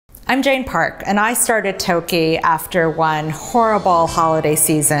I'm Jane Park, and I started Tokki after one horrible holiday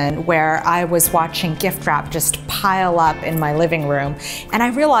season where I was watching gift wrap just pile up in my living room, and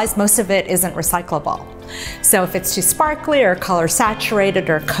I realized most of it isn't recyclable. So if it's too sparkly or color saturated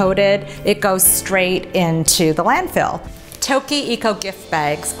or coated, it goes straight into the landfill. Tokki Eco gift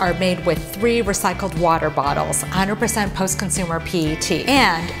bags are made with 3 recycled water bottles, 100% post-consumer PET,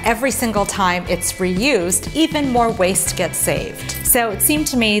 and every single time it's reused, even more waste gets saved. So it seemed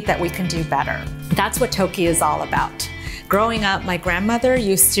to me that we can do better. That's what Tokki is all about. Growing up, my grandmother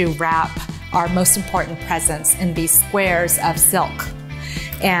used to wrap our most important presents in these squares of silk.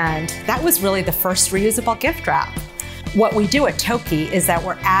 And that was really the first reusable gift wrap. What we do at Tokki is that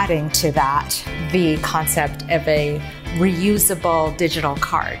we're adding to that the concept of a reusable digital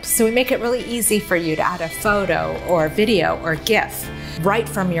card. So we make it really easy for you to add a photo or video or GIF right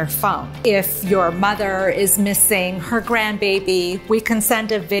from your phone. If your mother is missing her grandbaby, we can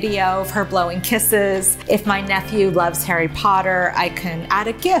send a video of her blowing kisses. If my nephew loves Harry Potter, I can add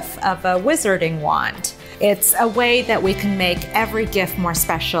a GIF of a wizarding wand. It's a way that we can make every gift more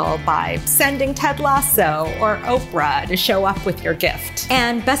special by sending Ted Lasso or Oprah to show up with your gift.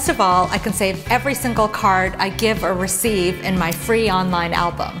 And best of all, I can save every single card I give or receive in my free online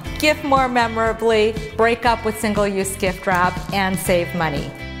album. Gift more memorably, break up with single-use gift wrap, and save money.